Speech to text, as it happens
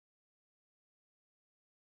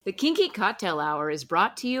The Kinky Cocktail Hour is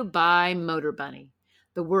brought to you by Motor Bunny,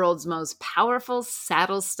 the world's most powerful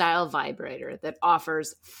saddle-style vibrator that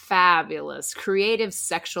offers fabulous, creative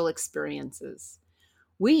sexual experiences.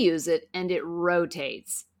 We use it and it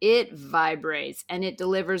rotates, it vibrates, and it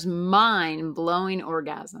delivers mind-blowing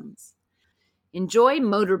orgasms. Enjoy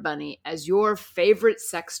Motor Bunny as your favorite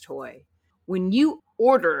sex toy. When you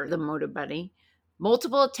order the Motor Bunny,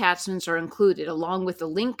 multiple attachments are included along with the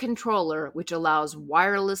Link controller, which allows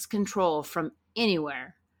wireless control from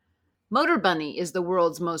anywhere. Motor Bunny is the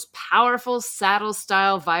world's most powerful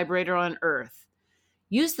saddle-style vibrator on Earth.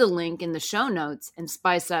 Use the link in the show notes and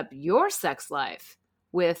spice up your sex life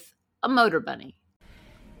with a Motor Bunny.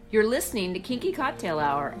 You're listening to Kinky Cocktail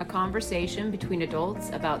Hour, a conversation between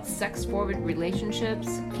adults about sex-forward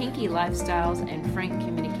relationships, kinky lifestyles, and frank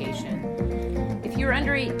communication. If you're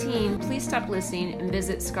under 18, please stop listening and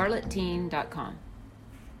visit scarletteen.com.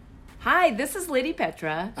 Hi, this is Lady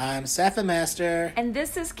Petra. I'm Safa Master. And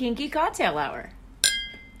this is Kinky Cocktail Hour.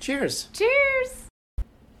 Cheers. Cheers!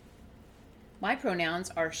 My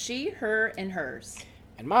pronouns are she, her, and hers.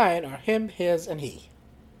 And mine are him, his, and he.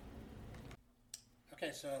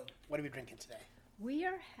 Okay, so what are we drinking today? We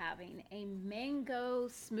are having a mango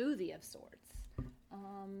smoothie of sorts.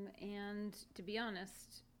 And to be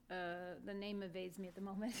honest, the name evades me at the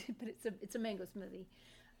moment, but it's a mango smoothie.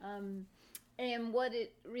 And what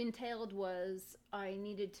it entailed was I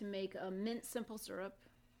needed to make a mint simple syrup.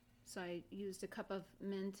 So I used a cup of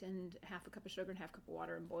mint and half a cup of sugar and half a cup of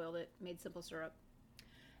water and boiled it, made simple syrup.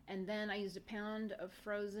 And then I used a pound of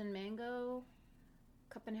frozen mango,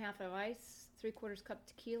 cup and a half of ice, 3/4 cup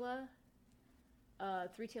tequila,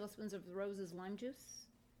 3 tablespoons of Rose's lime juice,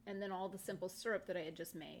 and then all the simple syrup that I had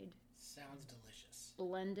just made. Sounds delicious.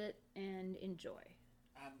 Blend it and enjoy.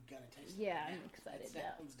 I'm gonna taste it. Yeah, right I'm now. excited. It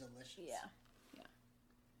sounds delicious. Yeah.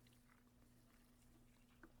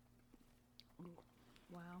 Ooh,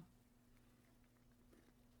 wow.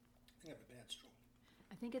 I think I have a bad straw.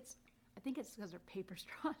 I think it's because they're paper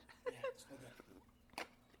straws. Yeah, it's no good.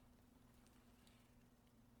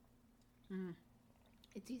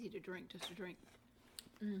 It's easy to drink, just to drink.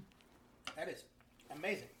 That is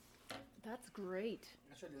amazing. That's great.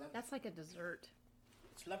 That's really lovely. That's like a dessert.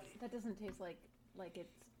 It's lovely. That doesn't taste like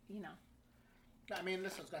it's, you know. I mean,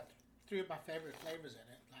 listen, it's got 3 of my favorite flavors in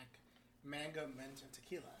it, like mango, mint, and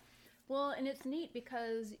tequila. Well, and it's neat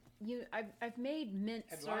because I've made mint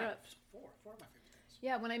And syrup. lime. 4 of my favorite things.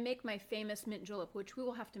 Yeah, when I make my famous mint julep, which we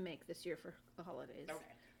will have to make this year for the holidays.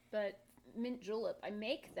 Okay. But mint julep, I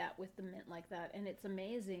make that with the mint like that, and it's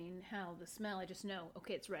amazing how the smell, I just know,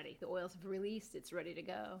 okay, it's ready. The oils have released, it's ready to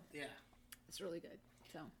go. Yeah. It's really good.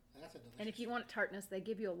 So, That's a delicious. and if you want tartness, they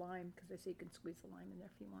give you a lime because they say you can squeeze the lime in there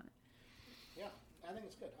if you want it. Yeah, I think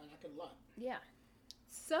it's good. I like it a lot. Yeah.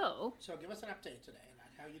 So give us an update today.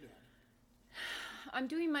 Like, how are you doing? I'm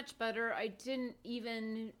doing much better. I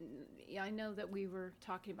know that we were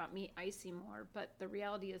talking about me icing more, but the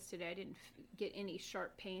reality is today I didn't get any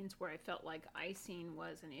sharp pains where I felt like icing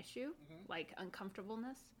was an issue, like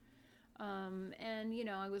uncomfortableness. And, you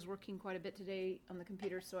know, I was working quite a bit today on the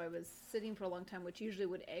computer, so I was sitting for a long time, which usually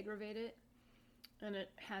would aggravate it, and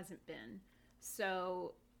it hasn't been.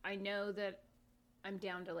 So I know that I'm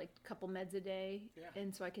down to like a couple meds a day,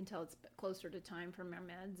 and so I can tell it's closer to time for my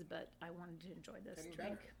meds, but I wanted to enjoy this Getting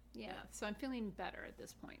drink. better. Yeah, so I'm feeling better at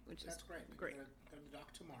this point, which That's is great. great. Go to the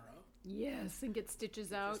doc tomorrow. Yes, and get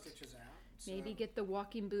stitches out. Stitches out. Maybe get the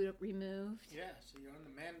walking boot removed. Yeah, so you're on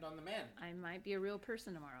the mend on the mend. I might be a real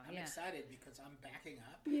person tomorrow. I'm excited because I'm backing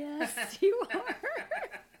up. Yes, you are.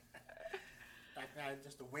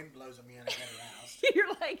 Just the wind blows on me and I get aroused.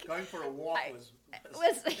 You're like Going for a walk was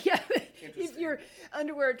yeah. If interesting. your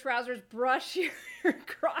underwear or trousers brush your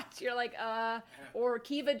crotch, you're like, or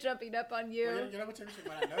Kiva jumping up on you. Well, you know what's interesting?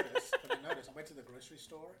 What I noticed, I went to the grocery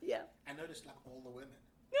store. Yeah. I noticed like all the women.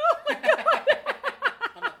 Oh my god.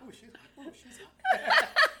 I'm like, ooh, she's hot.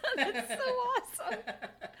 That's so awesome.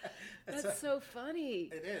 That's so funny.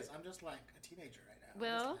 It is. I'm just like a teenager right now.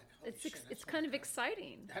 Well, like, it's kind of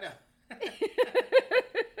exciting. I know.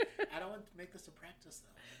 I don't want to make this a practice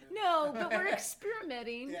though. No, but we're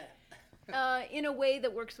experimenting. Yeah. In a way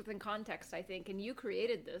that works within context, I think, and you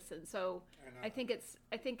created this, and so I think it's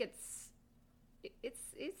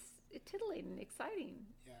titillating, exciting.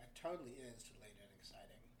 Yeah, it totally is titillating and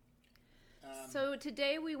exciting. So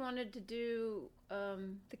today we wanted to do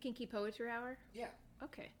the Kinky Poetry Hour. Yeah.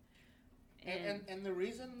 Okay. And the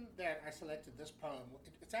reason that I selected this poem,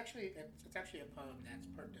 it's actually a poem that's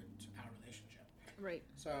pertinent to our relationship. Right.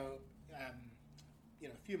 So, a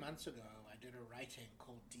few months ago, I did a writing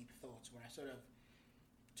called Deep Thoughts, where I sort of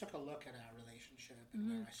took a look at our relationship and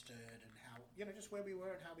where I stood and how, just where we were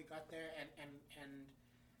and how we got there, and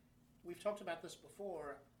we've talked about this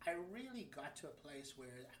before. I really got to a place where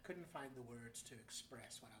I couldn't find the words to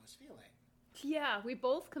express what I was feeling. Yeah, we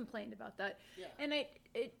both complained about that. Yeah. And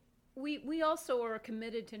we also are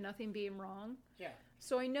committed to nothing being wrong. Yeah.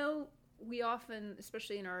 So I know we often,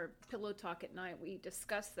 especially in our pillow talk at night, we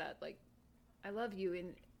discuss that, like, I love you,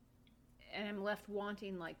 and I'm left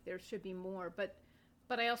wanting, like, there should be more. But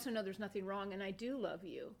I also know there's nothing wrong, and I do love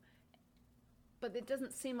you. But it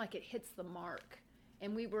doesn't seem like it hits the mark.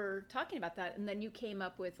 And we were talking about that, and then you came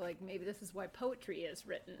up with, like, maybe this is why poetry is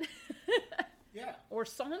written. Yeah. Or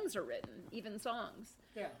songs are written, even songs.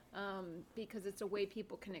 Yeah. Because it's a way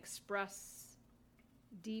people can express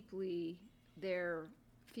deeply their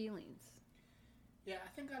feelings. Yeah, I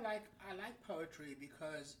think I like poetry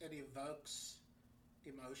because it evokes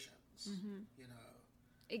emotions. Mm-hmm. You know.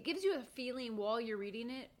 It gives you a feeling while you're reading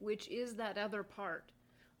it, which is that other part.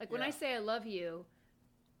 Like when I say I love you,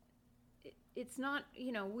 it's not,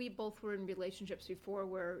 we both were in relationships before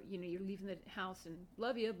where, you're leaving the house and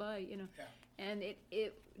love you, bye, Yeah. And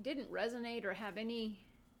it didn't resonate or have any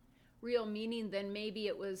real meaning. Then maybe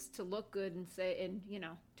it was to look good and say, and,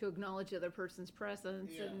 to acknowledge the other person's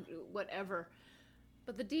presence and whatever.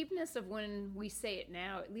 But the deepness of when we say it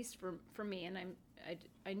now, at least for me, and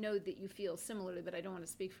I know that you feel similarly, but I don't want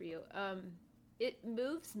to speak for you. It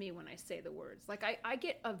moves me when I say the words. Like I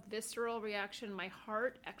get a visceral reaction. My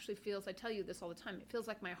heart actually feels, I tell you this all the time, it feels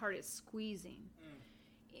like my heart is squeezing.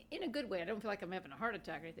 In a good way. I don't feel like I'm having a heart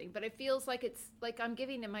attack or anything, but it feels like it's like I'm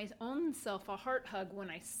giving my own self a heart hug when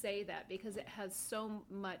I say that, because it has so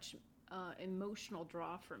much emotional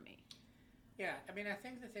draw for me. Yeah, I mean, I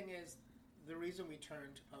think the thing is, the reason we turn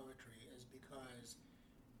to poetry is because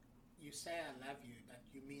you say I love you, but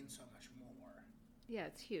you mean so much more. Yeah,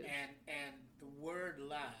 it's huge. And the word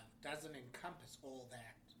love doesn't encompass all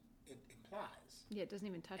that it implies. Yeah, it doesn't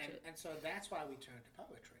even touch it. And so that's why we turn to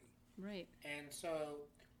poetry. Right. And so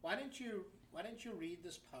why don't you read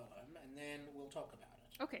this poem and then we'll talk about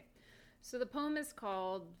it. Okay. So the poem is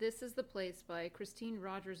called This is the Place by Christine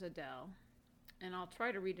Rogers Adele. And I'll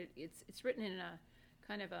try to read it. It's written in a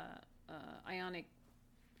kind of a Ionic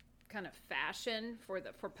kind of fashion for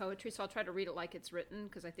poetry, so I'll try to read it like it's written,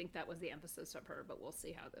 because I think that was the emphasis of her, but we'll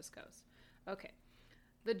see how this goes. Okay.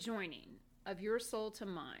 The joining of your soul to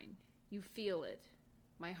mine, you feel it,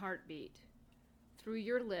 my heartbeat. Through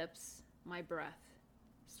your lips, my breath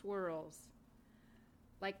swirls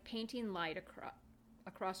like painting light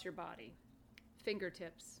across your body.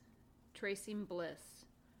 Fingertips, tracing bliss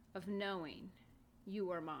of knowing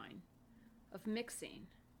you are mine, of mixing,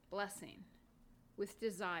 blessing, with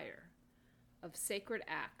desire, of sacred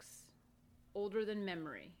acts, older than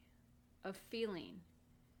memory, of feeling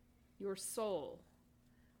your soul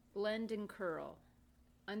blend and curl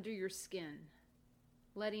under your skin,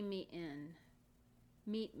 letting me in,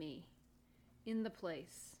 meet me in the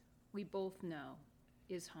place we both know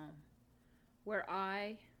is home, where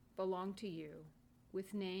I belong to you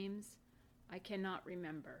with names I cannot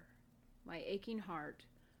remember. My aching heart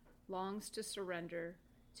longs to surrender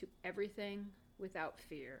to everything without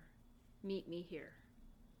fear. Meet me here.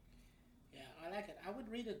 Yeah, I like it. I would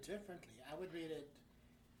read it differently. I would read it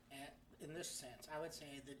in this sense. I would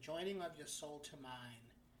say, the joining of your soul to mine,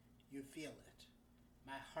 you feel it.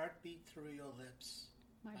 My heartbeat through your lips,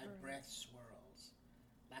 my breath swirls,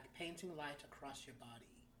 like painting light across your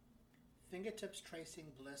body. Fingertips tracing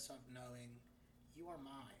bliss of knowing you are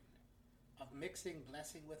mine, of mixing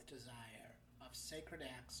blessing with desire, of sacred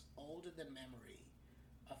acts older than memory,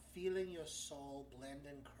 of feeling your soul blend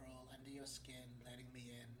and curl under your skin, letting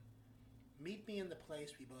me in. Meet me in the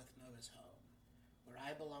place we both know is home, where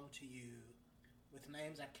I belong to you, with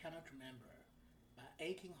names I cannot remember. My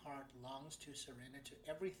aching heart longs to surrender to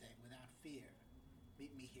everything without fear.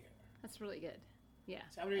 Meet me here. That's really good. Yeah.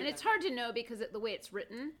 So really, and it's hard to know because the way it's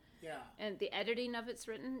written, yeah, and the editing of it's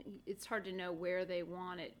written, it's hard to know where they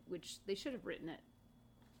want it, which they should have written it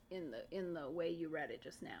in the way you read it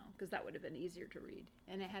just now, because that would have been easier to read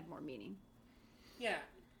and it had more meaning. Yeah.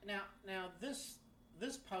 Now this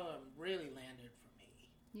poem really landed for me.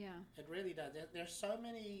 Yeah. It really does. There's so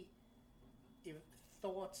many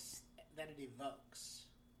thoughts that it evokes.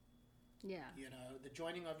 Yeah. You know, the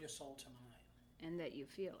joining of your soul to mine. And that you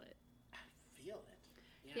feel it. I feel it.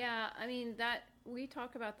 Yeah, I mean, that we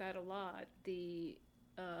talk about that a lot.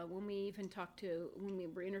 When we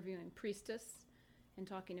were interviewing Priestess and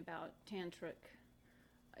talking about tantric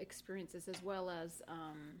experiences, as well as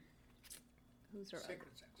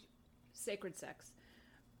sacred sex.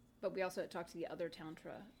 But we also talked to the other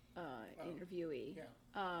tantra interviewee,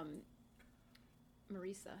 yeah.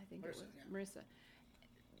 Marisa, I think Marisa, it was. yeah. Marisa.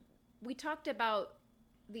 we talked about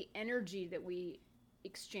the energy that we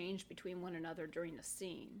exchange between one another during a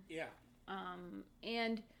scene. Yeah.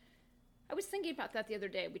 And I was thinking about that the other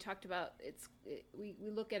day. We talked about we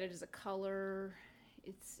look at it as a color,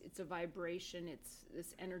 it's a vibration, it's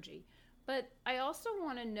this energy. But I also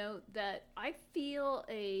want to note that I feel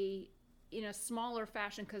in a smaller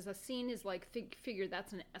fashion, because a scene is like, figure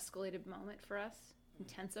that's an escalated moment for us,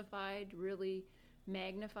 intensified, really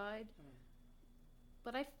magnified.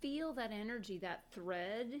 But I feel that energy, that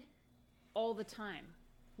thread, all the time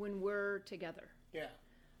when we're together. Yeah.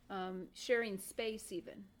 Sharing space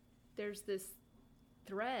even. There's this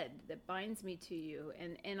thread that binds me to you,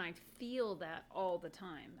 and I feel that all the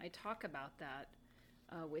time. I talk about that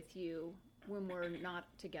with you when we're not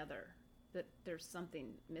together, that there's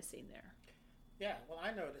something missing there. Yeah, well,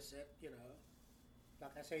 I notice it,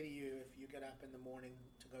 like I say to you, if you get up in the morning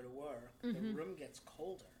to go to work, the room gets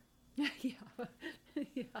colder. Yeah.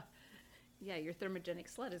 Yeah, your thermogenic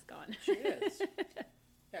sled is gone. She is.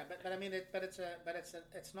 Yeah, but I mean,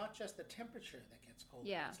 it's not just the temperature that gets colder.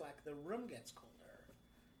 Yeah. It's like the room gets colder,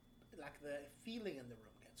 like the feeling in the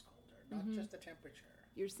room gets colder, not just the temperature.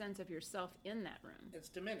 Your sense of yourself in that room. It's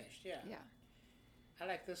diminished. Yeah. Yeah. I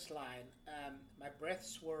like this line. My breath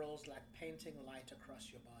swirls like painting light across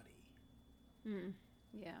your body.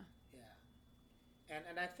 Yeah. Yeah.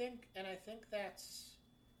 And I think that's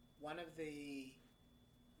one of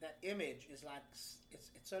that image is like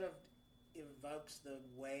it sort of evokes the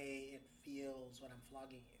way it feels when I'm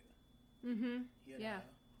flogging you. You know? Yeah.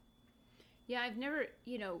 Yeah, I've never,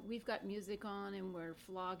 we've got music on and we're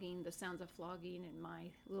flogging, the sounds of flogging and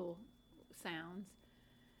my little sounds.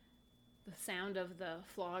 The sound of the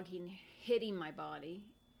flogging hitting my body.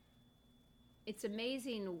 It's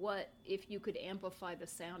amazing if you could amplify the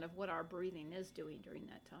sound of what our breathing is doing during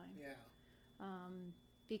that time. Yeah.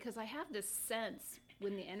 Because I have this sense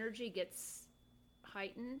when the energy gets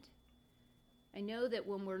heightened, I know that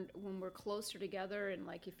when we're closer together, and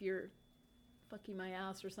like if you're fucking my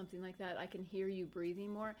ass or something like that, I can hear you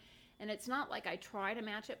breathing more. And it's not like I try to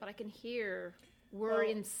match it, but I can hear we're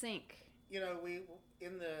in sync. We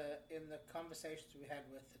in the conversations we had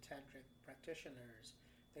with the tantric practitioners,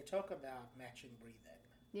 they talk about matching breathing.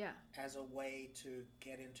 Yeah. As a way to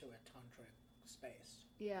get into a tantric space.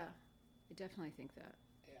 Yeah, I definitely think that.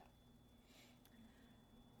 Yeah.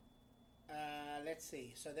 Let's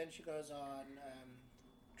see. So then she goes on,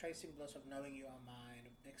 tracing bliss of knowing you are mine,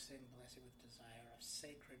 mixing blessing with desire of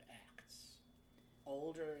sacred acts,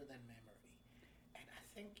 older than memory. And I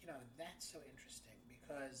think, that's so interesting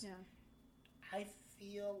because I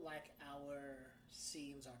feel like our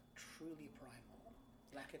scenes are truly primal.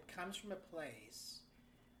 Like it comes from a place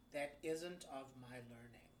that isn't of my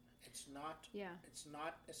learning. It's not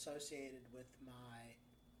associated with my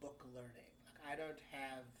book learning. Like I don't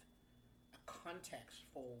have a context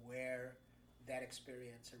for where that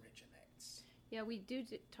experience originates. Yeah, we do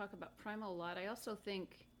talk about primal a lot. I also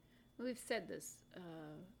think, we've said this,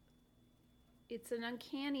 it's an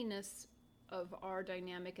uncanniness of our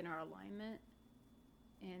dynamic and our alignment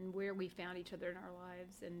and where we found each other in our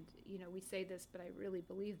lives. And, we say this, but I really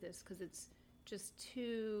believe this because it's just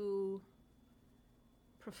too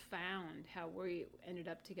profound how we ended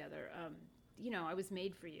up together. I was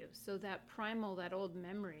made for you. So that primal, that old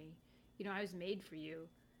memory, I was made for you,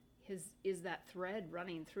 is that thread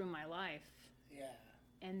running through my life. Yeah.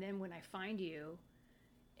 And then when I find you,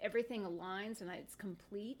 everything aligns and it's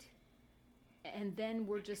complete. And then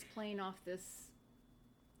we're just playing off this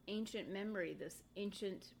ancient memory, it's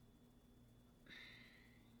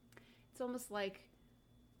almost like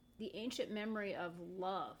the ancient memory of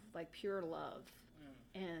love, like pure love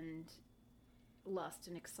and lust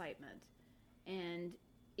and excitement. And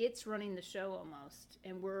it's running the show almost,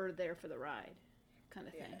 and we're there for the ride kind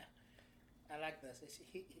of thing. I like this.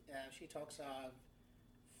 She talks of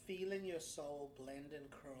feeling your soul blend and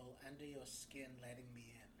curl under your skin, letting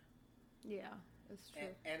me in. Yeah, that's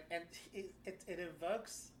true. And it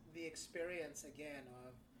evokes the experience again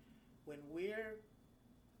of when we're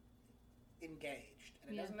engaged,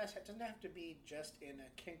 and it doesn't have to be just in a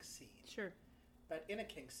kink scene. Sure. But in a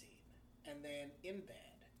kink scene, and then in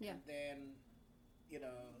bed, and then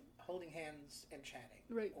holding hands and chatting,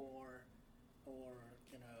 right, or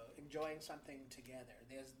enjoying something together.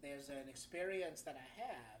 There's an experience that I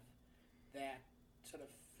have that sort of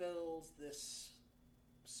fills this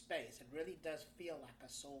space. It really does feel like our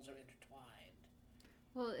souls are intertwined.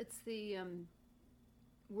 Well, it's the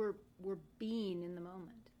we're being in the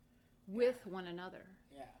moment with one another.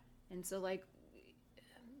 Yeah. And so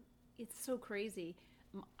it's so crazy.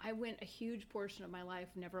 I went a huge portion of my life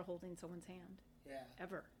never holding someone's hand. Yeah.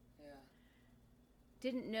 Ever. Yeah.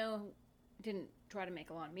 didn't try to make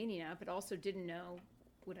a lot of meaning out, but also didn't know,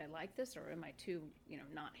 would I like this, or am I too,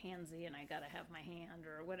 not handsy and I gotta have my hand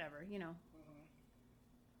or whatever,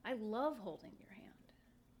 I love holding your hand.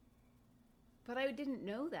 But I didn't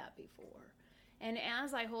know that before. And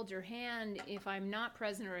as I hold your hand, if I'm not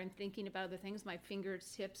present or I'm thinking about other things, my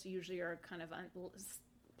fingertips usually are kind of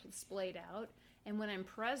splayed out. And when I'm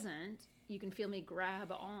present, you can feel me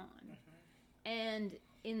grab on. And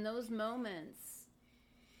in those moments,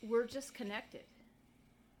 we're just connected.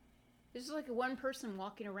 It's just like one person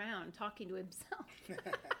walking around talking to himself.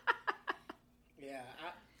 Yeah,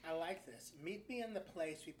 I like this. Meet me in the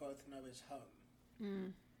place we both know is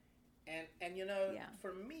home. And Yeah.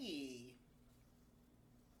 for me,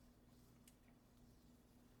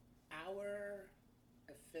 our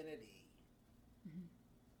affinity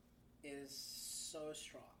is so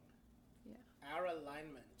strong. Yeah. Our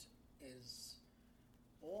alignment is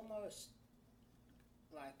almost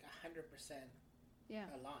like 100% Yeah.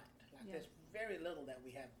 aligned. Like Yeah. there's very little that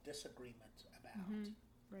we have disagreement about.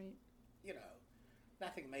 Right.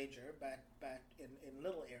 Nothing major, but in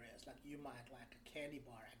little areas, like you might like a candy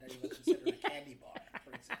bar. I don't even consider a candy bar, for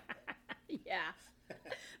example. Yeah.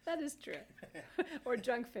 That is true. Or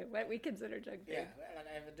junk food. What we consider junk food. Yeah, like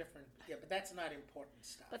I have a different. Yeah, but that's not important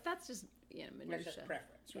stuff. But that's just That's minutia. just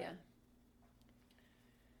preference, right?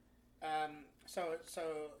 Yeah. So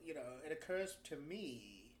it occurs to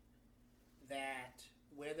me that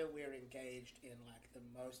whether we're engaged in like the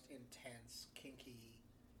most intense, kinky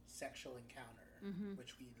sexual encounter,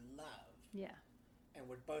 which we love, Yeah. and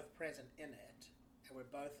we're both present in it, and we're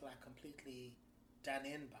both like completely done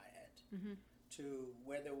in by it, to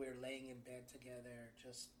whether we're laying in bed together,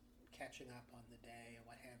 just catching up on the day or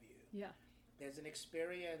what have you. Yeah. There's an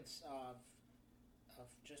experience of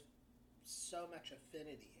just so much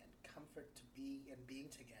affinity and comfort to be and being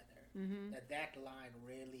together that line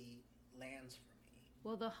really lands for me.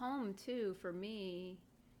 Well, the home too for me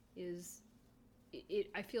is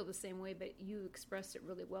I feel the same way, but you expressed it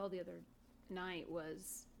really well the other night.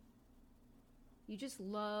 Was you just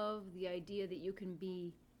love the idea that you can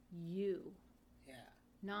be you,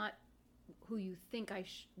 not who you think I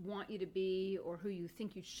want you to be or who you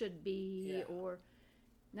think you should be, or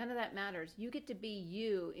none of that matters. You get to be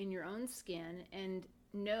you in your own skin and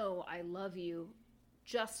know I love you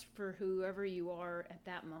just for whoever you are at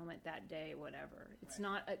that moment, that day, whatever. It's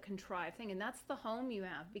not a contrived thing. And that's the home you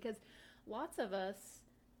have, because lots of us,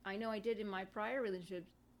 I know I did in my prior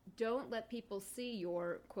relationships, don't let people see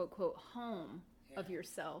your quote, quote, home of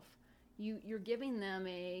yourself. You're giving them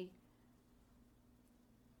a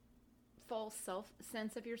false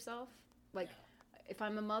sense of yourself. Like, if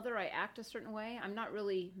I'm a mother, I act a certain way. I'm not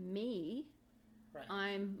really me. Right.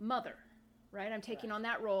 I'm mother, right? I'm taking on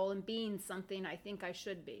that role and being something I think I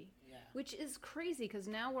should be. Yeah. Which is crazy, because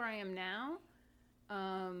now where I am now,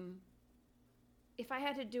 if I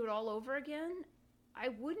had to do it all over again, I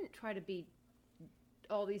wouldn't try to be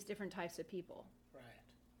all these different types of people. Right.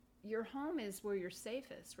 Your home is where you're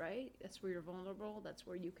safest, right? That's where you're vulnerable. That's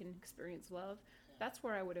where you can experience love. That's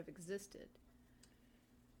where I would have existed.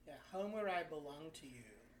 Yeah, home where I belong to you,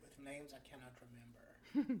 with names I cannot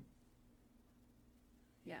remember.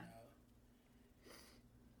 Yeah.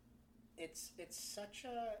 It's such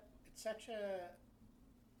a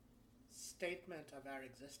statement of our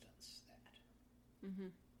existence that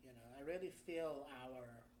I really feel our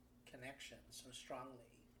connection so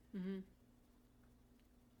strongly. And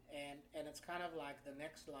it's kind of like the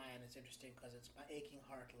next line is interesting because it's my aching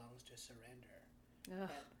heart longs to surrender.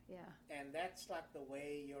 And that's like the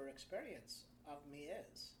way your experience of me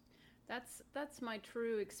is. That's my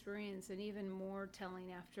true experience, and even more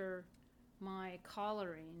telling after my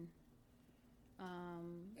collaring.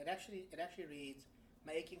 It actually reads,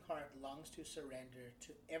 my aching heart longs to surrender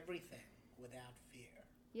to everything without fear.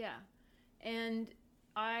 Yeah, and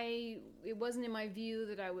it wasn't in my view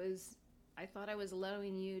that I thought I was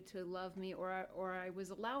allowing you to love me, or I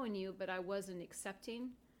was allowing you, but I wasn't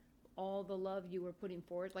accepting all the love you were putting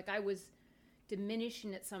forward. Like I was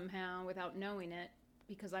diminishing it somehow without knowing it,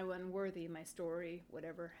 because I was unworthy of my story,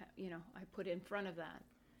 whatever, I put in front of that.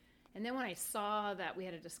 And then when I saw that, we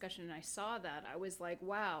had a discussion and I saw that, I was like,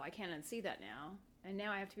 wow, I can't unsee that now. And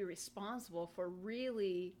now I have to be responsible for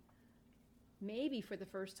really, maybe for the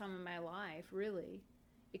first time in my life, really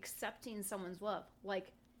accepting someone's love,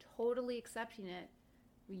 like totally accepting it.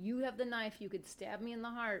 You have the knife, you could stab me in the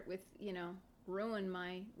heart with, ruin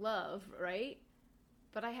my love, right?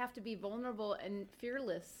 But I have to be vulnerable and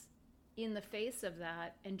fearless in the face of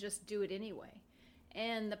that and just do it anyway.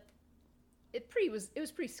 And it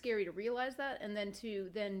was pretty scary to realize that, and then to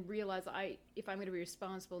realize if I'm going to be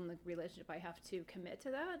responsible in the relationship, I have to commit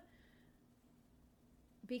to that,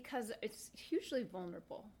 because it's hugely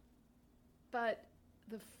vulnerable. But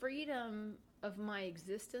the freedom of my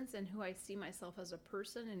existence and who I see myself as a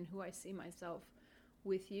person and who I see myself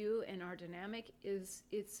with you and our dynamic it's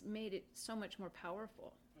made it so much more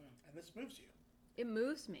powerful. And this moves you. It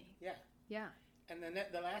moves me. Yeah. Yeah. And then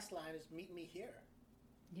the last line is meet me here.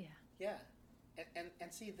 Yeah. Yeah.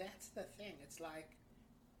 And see, that's the thing. It's like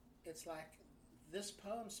this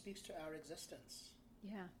poem speaks to our existence.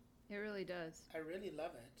 Yeah, it really does. I really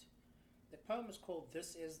love it. The poem is called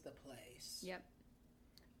This Is the Place. Yep.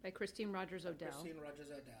 By Christine Rogers Odell. Christine Rogers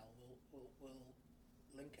Odell. We'll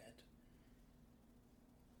link it.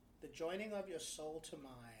 The joining of your soul to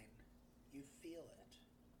mine, you feel it.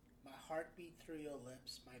 My heartbeat through your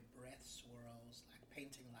lips, my breath swirls like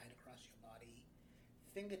painting light across your body.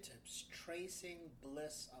 Fingertips tracing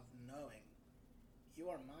bliss of knowing you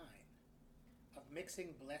are mine. Of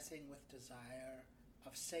mixing blessing with desire,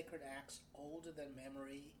 of sacred acts older than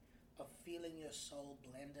memory, of feeling your soul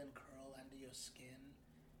blend and curl under your skin,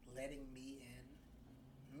 letting me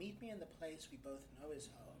in. Meet me in the place we both know is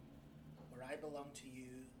home, where I belong to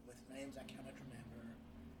you with names I cannot remember.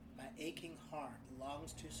 My aching heart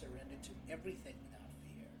longs to surrender to everything without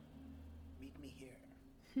fear. Meet me here.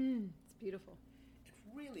 It's beautiful. It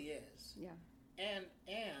really is. Yeah. And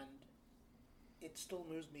it still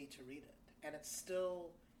moves me to read it. And it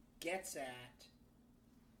still gets at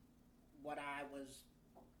what I was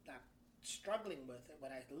struggling with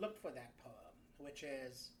when I looked for that poem, which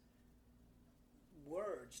is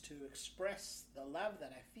words to express the love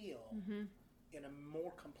that I feel in a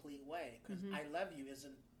more complete way. Because I love you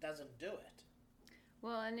doesn't do it.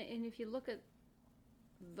 Well, and if you look at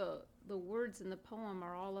the words in the poem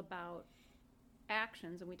are all about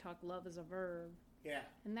actions, and we talk love as a verb. Yeah.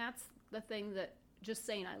 And that's the thing that just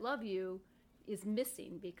saying I love you is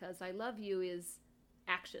missing, because I love you is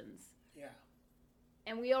actions. Yeah.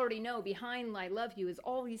 And we already know behind I love you is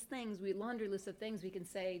all these things, laundry list of things we can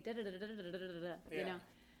say, you know.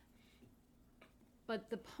 But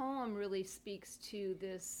the poem really speaks to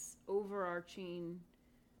this overarching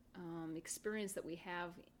experience that we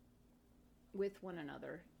have with one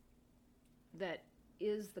another that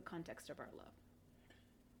is the context of our love.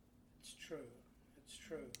 It's true. It's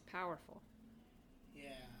true. Powerful.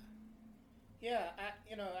 Yeah. Yeah,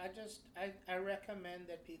 I recommend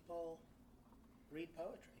that people read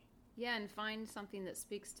poetry. Yeah, and find something that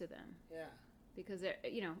speaks to them. Yeah. Because,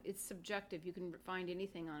 it's subjective. You can find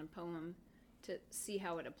anything on a poem to see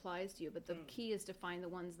how it applies to you. But the key is to find the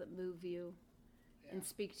ones that move you and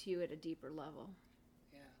speak to you at a deeper level.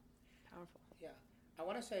 Yeah. Powerful. Yeah. I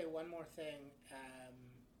want to say one more thing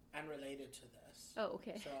unrelated to this. Oh,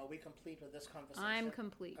 okay. So are we complete with this conversation? I'm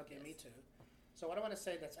complete. Okay, yes. me too. So what I want to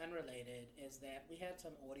say that's unrelated is that we had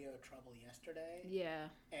some audio trouble yesterday. Yeah.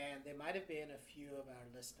 And there might have been a few of our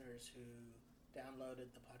listeners who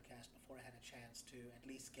downloaded the podcast before I had a chance to at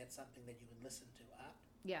least get something that you would listen to up.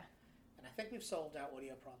 Yeah. And I think we've solved our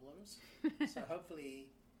audio problems. So hopefully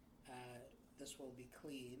this will be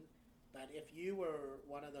clean. But if you were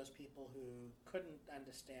one of those people who couldn't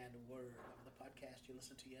understand a word of the podcast you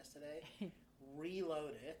listened to yesterday,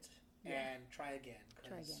 reload it and try again.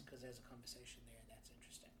 Because there's a conversation there that's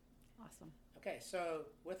interesting. Awesome. Okay, so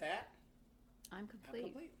with that, I'm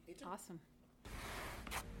complete. Me too. Awesome.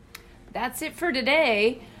 That's it for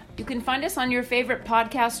today. You can find us on your favorite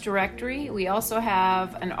podcast directory. We also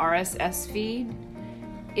have an RSS feed.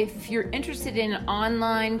 If you're interested in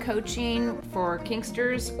online coaching for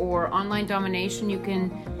Kinksters or online domination, you can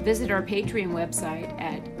visit our Patreon website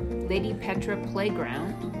at Lady Petra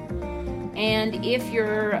Playground. And if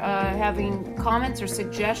you're having comments or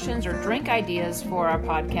suggestions or drink ideas for our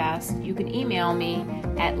podcast, you can email me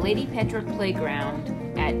at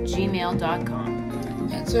ladypetraplayground@gmail.com.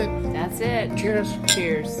 That's it. That's it. Cheers.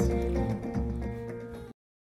 Cheers.